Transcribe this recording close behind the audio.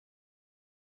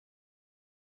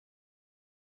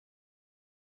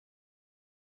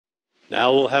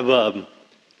Now we'll have a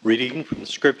reading from the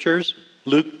Scriptures,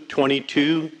 Luke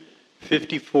 22,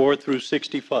 54 through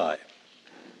 65.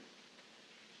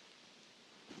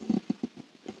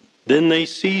 Then they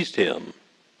seized him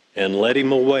and led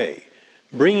him away,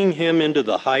 bringing him into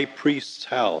the high priest's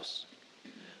house.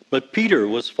 But Peter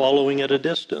was following at a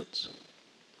distance.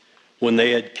 When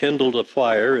they had kindled a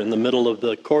fire in the middle of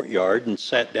the courtyard and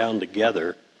sat down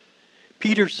together,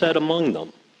 Peter sat among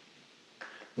them.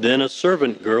 Then a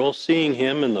servant girl, seeing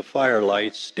him in the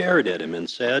firelight, stared at him and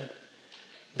said,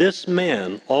 "This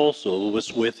man also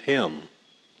was with him."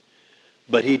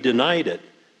 But he denied it,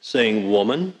 saying,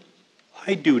 "Woman,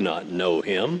 I do not know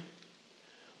him."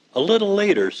 A little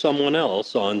later, someone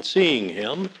else, on seeing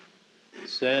him,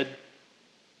 said,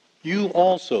 "You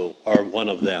also are one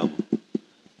of them."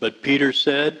 But Peter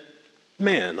said,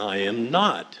 "Man, I am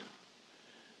not."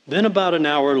 Then about an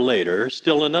hour later,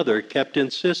 still another kept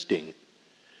insisting,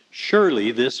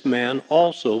 "Surely this man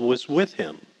also was with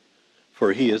him,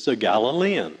 for he is a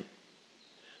Galilean."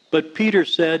 But Peter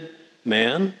said,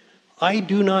 "Man, I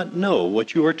do not know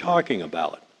what you are talking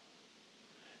about."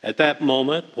 At that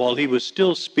moment, while he was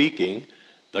still speaking,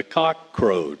 the cock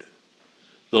crowed.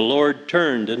 The Lord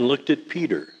turned and looked at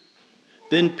Peter.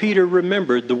 Then Peter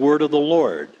remembered the word of the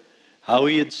Lord, how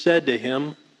he had said to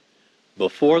him,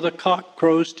 "Before the cock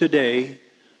crows today,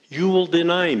 you will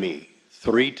deny me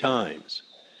 3 times."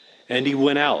 And he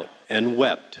went out and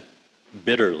wept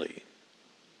bitterly.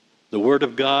 The word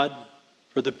of God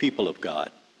for the people of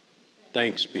God.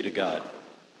 Thanks be to God.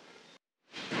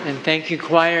 And thank you,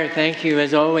 choir. Thank you,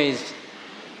 as always.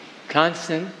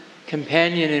 Constant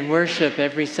companion in worship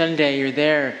every Sunday. You're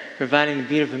there providing the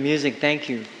beautiful music. Thank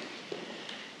you.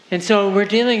 And so we're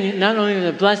dealing not only with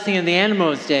the blessing of the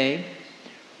Animals Day,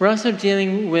 we're also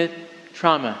dealing with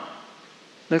trauma.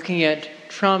 Looking at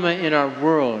trauma in our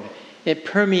world. It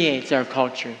permeates our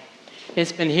culture.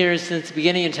 It's been here since the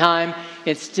beginning of time.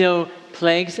 It still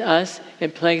plagues us.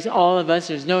 It plagues all of us.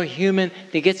 There's no human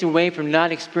that gets away from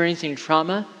not experiencing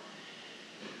trauma.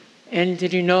 And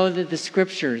did you know that the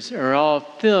Scriptures are all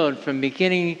filled from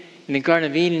beginning in the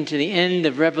Garden of Eden to the end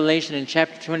of Revelation in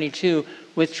chapter 22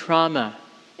 with trauma?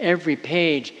 Every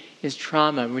page is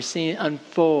trauma. We're seeing it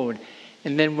unfold.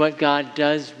 And then what God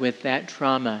does with that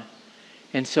trauma.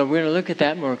 And so we're going to look at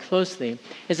that more closely.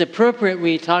 It's appropriate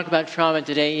we talk about trauma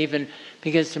today, even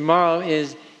because tomorrow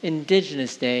is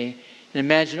Indigenous Day. And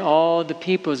imagine all the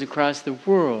peoples across the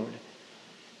world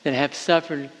that have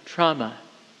suffered trauma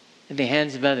at the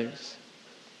hands of others.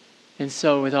 And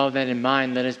so with all that in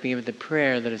mind, let us begin with the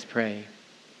prayer. Let us pray.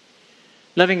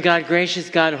 Loving God, gracious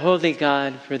God, holy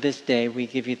God, for this day we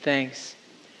give you thanks.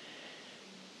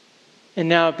 And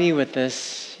now be with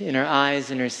us in our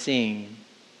eyes and our seeing,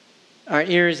 our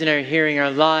ears and our hearing,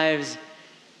 our lives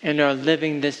and our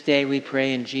living this day, we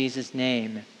pray in Jesus'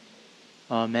 name.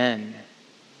 Amen.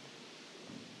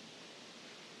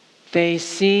 They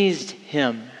seized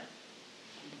him.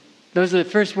 Those are the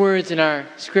first words in our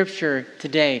scripture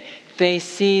today. They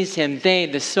seized him. They,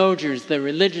 the soldiers, the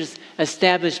religious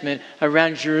establishment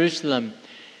around Jerusalem.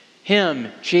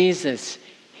 Him, Jesus.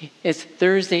 It's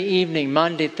Thursday evening,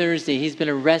 Monday, Thursday. He's been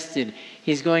arrested.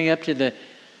 He's going up to the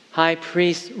high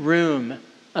priest's room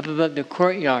up above the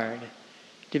courtyard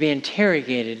to be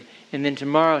interrogated. And then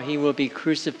tomorrow he will be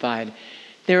crucified.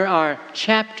 There are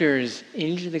chapters in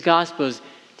each of the Gospels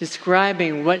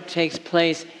describing what takes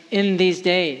place in these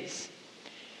days.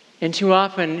 And too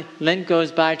often, Lent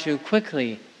goes by too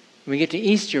quickly. We get to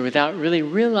Easter without really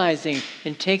realizing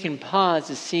and taking pause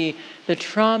to see the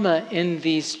trauma in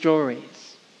these stories.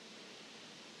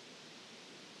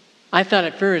 I thought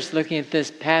at first, looking at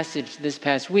this passage this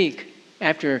past week,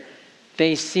 after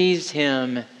they seized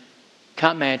him,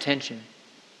 caught my attention.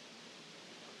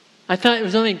 I thought it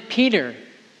was only Peter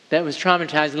that was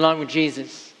traumatized along with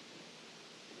Jesus.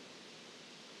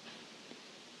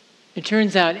 It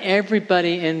turns out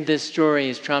everybody in this story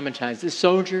is traumatized. The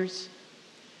soldiers,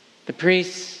 the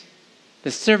priests,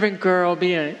 the servant girl,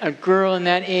 being a girl in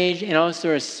that age and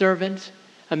also a servant.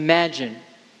 Imagine.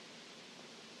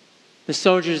 The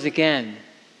soldiers again.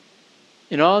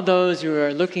 And all those who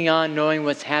are looking on knowing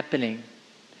what's happening.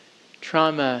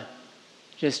 Trauma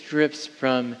just drips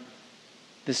from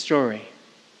the story.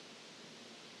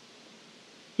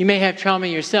 You may have trauma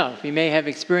yourself. You may have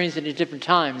experienced it at different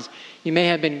times. You may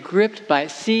have been gripped by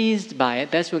it, seized by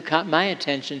it. That's what caught my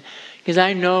attention, because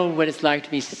I know what it's like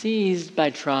to be seized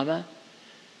by trauma.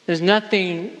 There's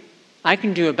nothing I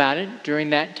can do about it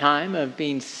during that time of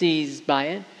being seized by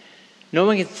it. No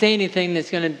one can say anything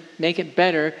that's going to make it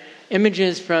better.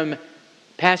 Images from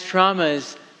past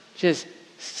traumas just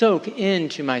soak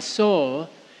into my soul.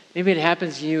 Maybe it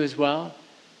happens to you as well.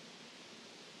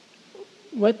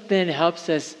 what then helps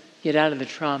us get out of the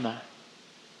trauma?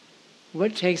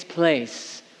 What takes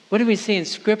place? What do we see in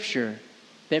Scripture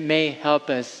that may help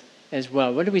us as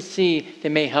well? What do we see that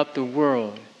may help the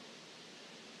world?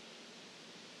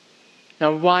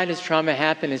 Now, why does trauma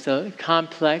happen? It's a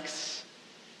complex.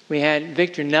 We had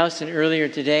Victor Nelson earlier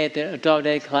today at the adult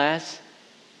ed class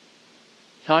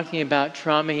talking about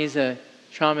trauma. He's a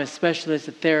trauma specialist,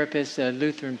 a therapist, a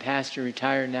Lutheran pastor,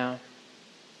 retired now.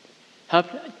 Help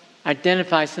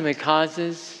identify some of the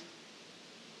causes.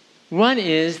 One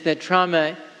is that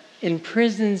trauma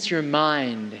imprisons your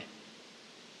mind.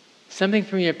 Something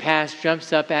from your past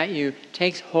jumps up at you,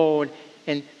 takes hold,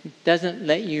 and doesn't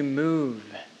let you move.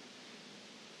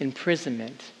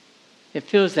 Imprisonment. It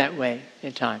feels that way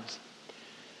at times.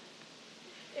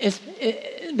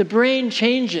 The brain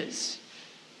changes.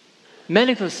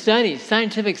 Medical studies,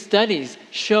 scientific studies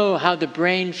show how the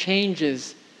brain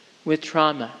changes with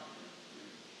trauma.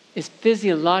 It's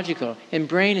physiological, and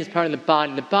brain is part of the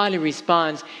body. The body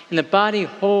responds, and the body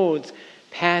holds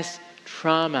past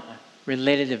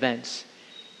trauma-related events.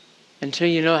 Until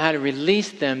you know how to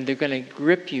release them, they're going to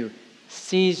grip you,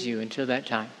 seize you until that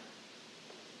time.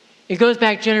 It goes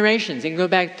back generations. It can go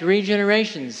back 3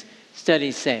 generations,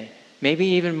 studies say, maybe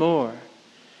even more.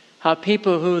 How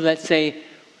people who, let's say,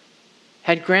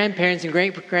 had grandparents and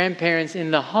great-grandparents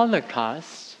in the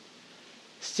Holocaust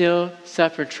still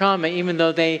suffer trauma, even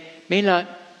though they may not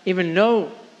even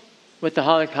know what the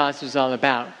Holocaust was all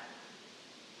about.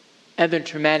 Other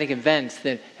traumatic events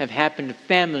that have happened to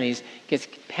families gets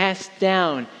passed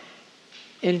down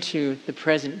into the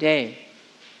present day.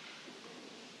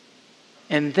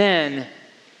 And then,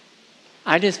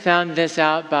 I just found this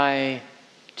out by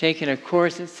taking a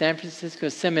course at San Francisco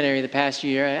Seminary the past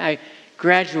year. I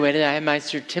graduated, I have my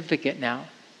certificate now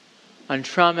on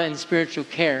trauma and spiritual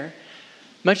care.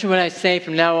 Much of what I say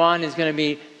from now on is going to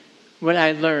be what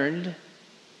I learned.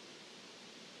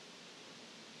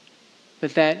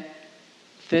 But that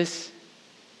this,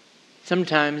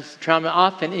 sometimes, trauma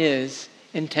often is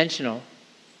intentional.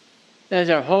 That is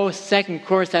our whole second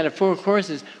course out of 4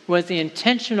 courses, was the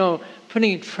intentional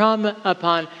putting trauma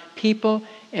upon people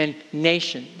and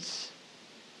nations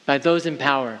by those in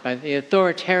power, by the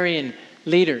authoritarian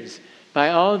leaders, by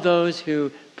all those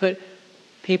who put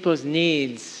people's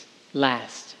needs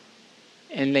last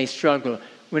and they struggle.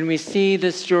 When we see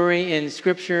this story in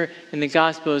Scripture, in the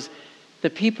Gospels, the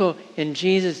people in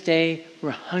Jesus' day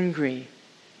were hungry.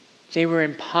 They were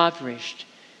impoverished.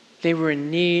 They were in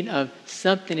need of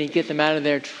something to get them out of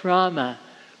their trauma,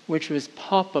 which was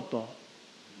palpable.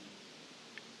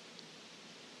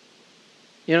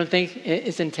 You don't think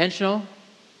it's intentional?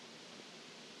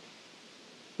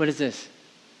 What is this?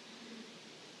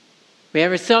 We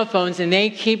have our cell phones and they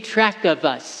keep track of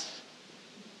us.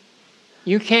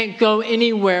 You can't go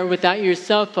anywhere without your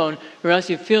cell phone, or else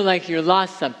you feel like you're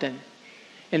lost something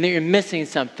and that you're missing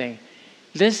something.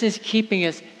 This is keeping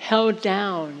us held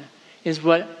down, is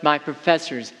what my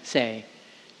professors say.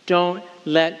 Don't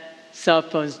let cell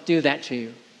phones do that to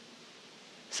you.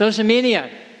 Social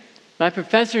media, my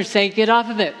professors say get off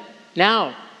of it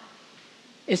now.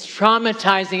 It's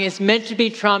traumatizing. It's meant to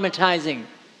be traumatizing.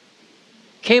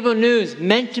 Cable news,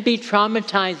 meant to be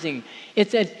traumatizing.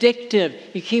 It's addictive.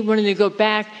 You keep wanting to go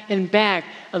back and back.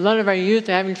 A lot of our youth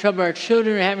are having trouble. Our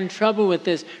children are having trouble with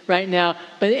this right now,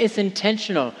 but it's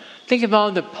intentional. Think of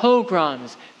all the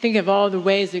pogroms. Think of all the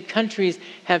ways that countries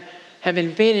have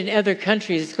invaded other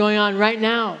countries. It's going on right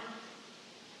now.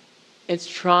 It's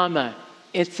trauma.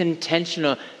 It's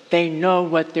intentional. They know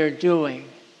what they're doing.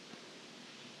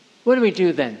 What do we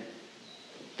do then?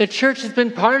 The church has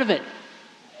been part of it.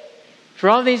 For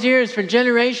all these years, for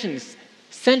generations,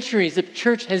 centuries, the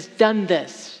church has done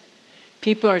this.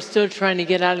 People are still trying to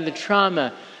get out of the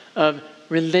trauma of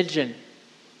religion.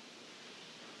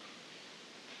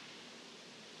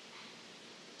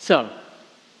 So,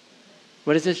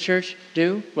 what does this church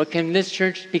do? What can this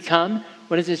church become?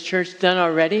 What has this church done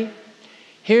already?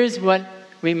 Here's what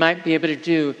we might be able to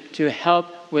do to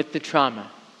help with the trauma.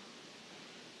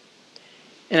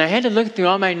 And I had to look through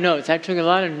all my notes. I took a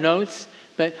lot of notes,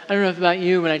 but I don't know about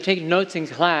you. When I take notes in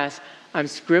class, I'm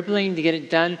scribbling to get it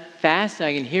done fast.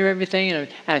 I can hear everything, and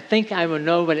I think I will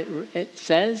know what it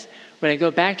says. When I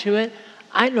go back to it,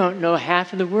 I don't know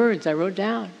half of the words I wrote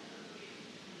down.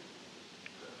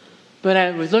 But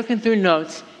I was looking through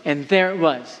notes, and there it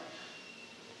was.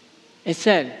 It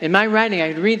said, in my writing,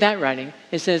 I could read that writing,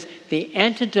 it says, the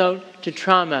antidote to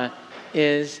trauma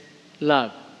is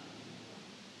love.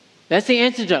 That's the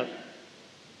antidote.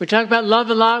 We talk about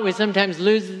love a lot. We sometimes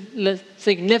lose the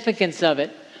significance of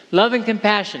it. Love and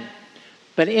compassion.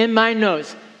 But in my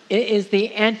notes, it is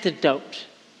the antidote.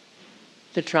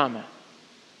 the trauma.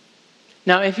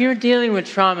 Now, if you're dealing with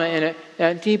trauma in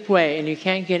a deep way and you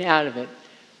can't get out of it,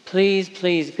 please,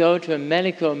 please go to a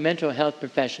medical mental health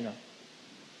professional.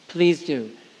 Please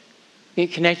do.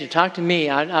 Get connected. Talk to me.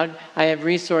 I have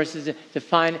resources to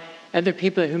find other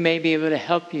people who may be able to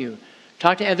help you.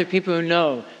 Talk to other people who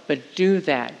know, but do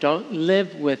that. Don't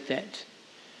live with it.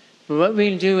 But what we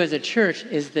can do as a church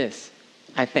is this,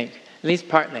 I think, at least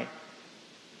partly.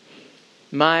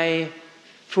 My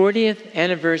 40th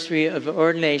anniversary of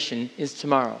ordination is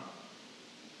tomorrow.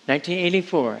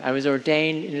 1984, I was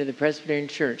ordained into the Presbyterian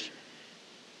Church.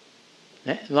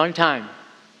 A long time.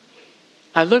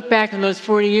 I look back on those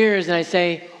 40 years and I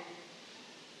say,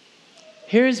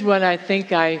 here's what I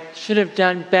think I should have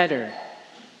done better.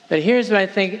 But here's what I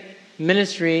think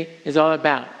ministry is all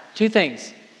about. Two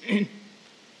things.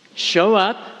 Show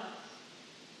up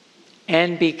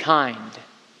and be kind.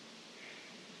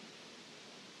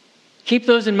 Keep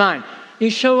those in mind. You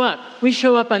show up. We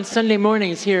show up on Sunday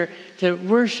mornings here to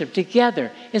worship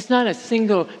together. It's not a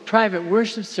single private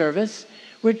worship service.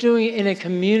 We're doing it in a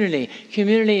community.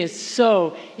 Community is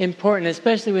so important,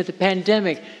 especially with the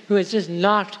pandemic, who has just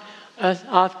knocked us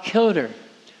off kilter.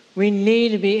 We need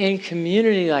to be in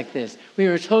community like this. We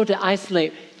were told to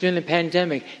isolate during the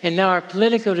pandemic, and now our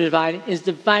political divide is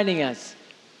dividing us.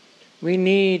 We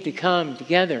need to come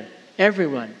together,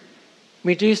 everyone.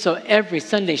 We do so every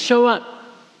Sunday. Show up.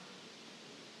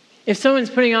 If someone's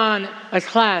putting on a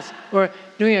class or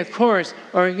doing a course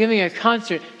or giving a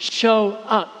concert, show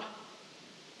up.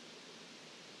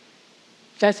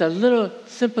 That's a little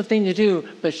simple thing to do,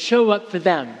 but show up for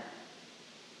them.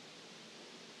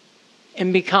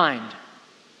 And be kind.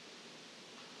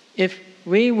 If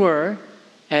we were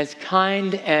as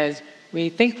kind as we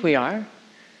think we are,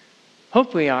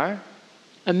 hope we are,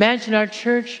 imagine our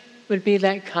church would be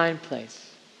that kind place.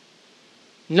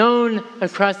 Known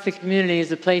across the community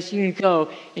as a place you can go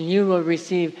and you will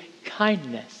receive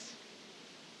kindness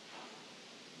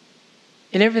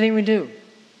in everything we do.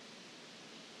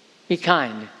 Be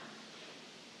kind.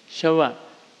 Show up.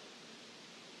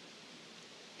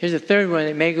 Here's a third one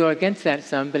that may go against that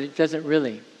some, but it doesn't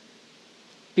really.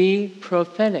 Be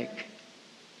prophetic.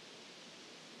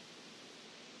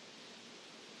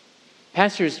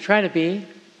 Pastors try to be,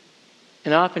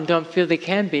 and often don't feel they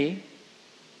can be.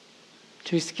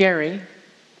 Too scary,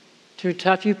 too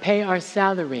tough. You pay our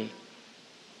salary.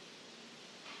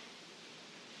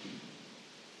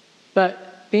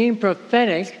 But being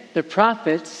prophetic, the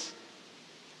prophets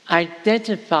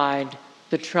identified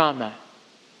the trauma.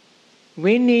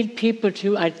 We need people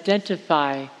to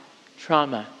identify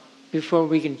trauma before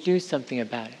we can do something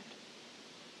about it.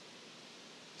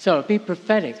 So be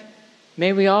prophetic.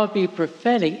 May we all be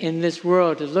prophetic in this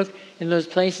world to look in those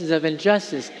places of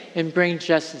injustice and bring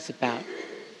justice about.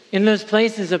 In those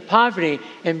places of poverty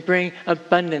and bring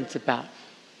abundance about.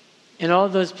 In all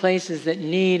those places that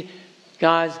need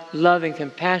God's love and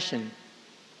compassion,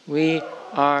 we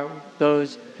are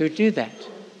those who do that.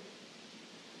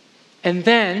 And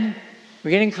then,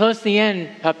 we're getting close to the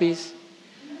end, puppies.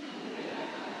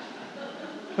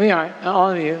 We are,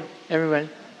 all of you, everyone.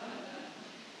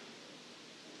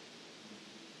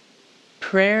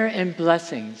 Prayer and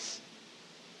blessings.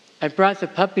 I brought the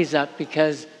puppies up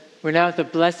because we're now at the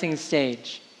blessing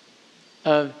stage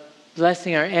of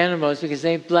blessing our animals because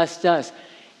they blessed us.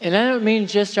 And I don't mean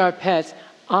just our pets.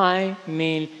 I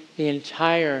mean the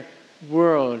entire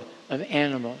world of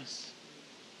animals.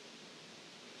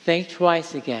 Think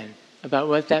twice again about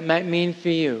what that might mean for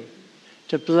you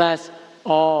to bless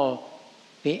all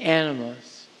the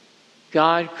animals.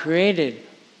 God created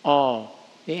all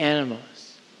the animals.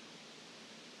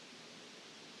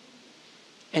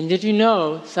 And did you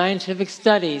know scientific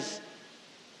studies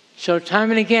show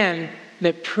time and again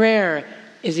that prayer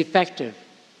is effective?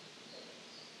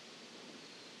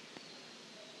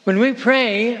 When we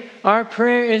pray, our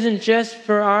prayer isn't just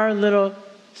for our little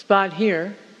spot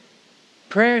here.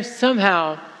 Prayer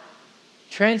somehow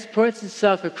transports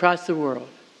itself across the world.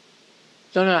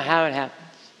 Don't know how it happens.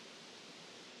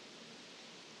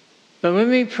 But when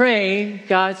we pray,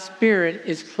 God's Spirit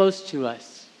is close to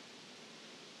us.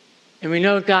 And we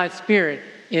know God's Spirit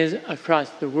is across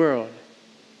the world,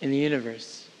 in the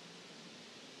universe.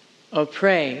 Oh,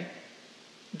 pray.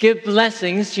 Give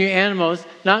blessings to your animals,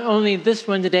 not only this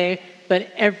one today, but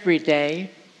every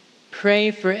day. Pray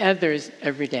for others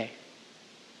every day.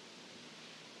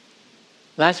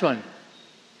 Last one.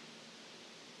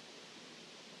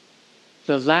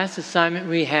 The last assignment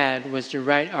we had was to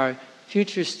write our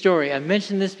future story. I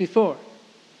mentioned this before.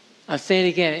 I'll say it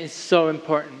again. It's so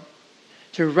important.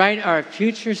 To write our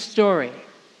future story,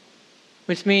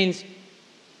 which means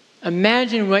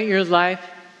Imagine what your life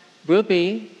will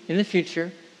be in the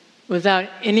future without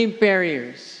any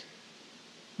barriers,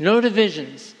 no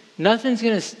divisions. Nothing's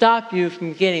going to stop you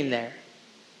from getting there.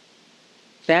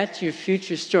 That's your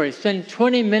future story. Spend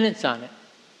 20 minutes on it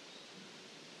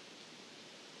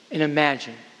and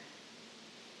imagine.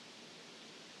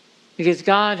 Because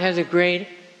God has a great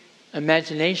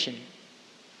imagination.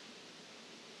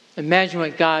 Imagine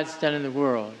what God's done in the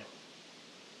world.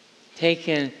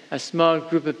 Taking a small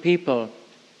group of people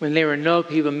when there were no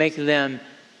people, making them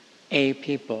a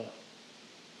people.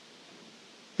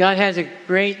 God has a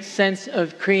great sense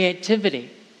of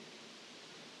creativity,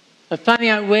 of finding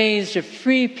out ways to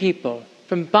free people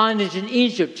from bondage in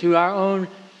Egypt to our own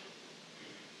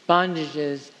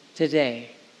bondages today.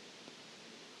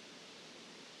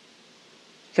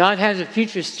 God has a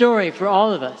future story for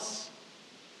all of us.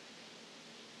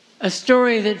 A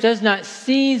story that does not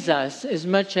seize us as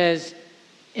much as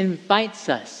invites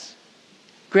us,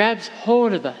 grabs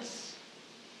hold of us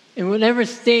in whatever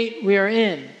state we are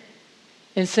in,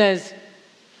 and says,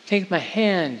 take my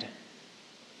hand.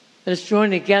 Let us join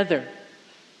together.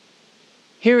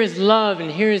 Here is love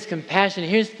and here is compassion.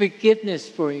 Here's forgiveness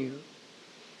for you.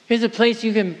 Here's a place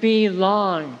you can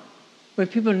belong where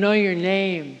people know your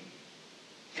name.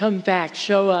 Come back,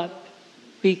 show up,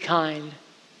 be kind.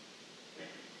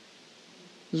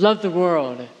 Love the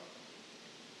world.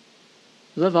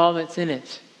 Love all that's in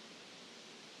it.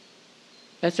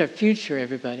 That's our future,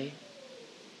 everybody.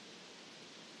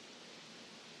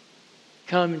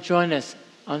 Come join us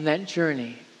on that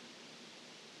journey.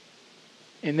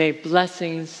 And may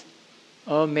blessings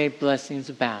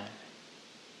abound.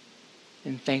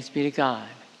 And thanks be to God.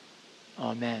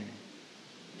 Amen.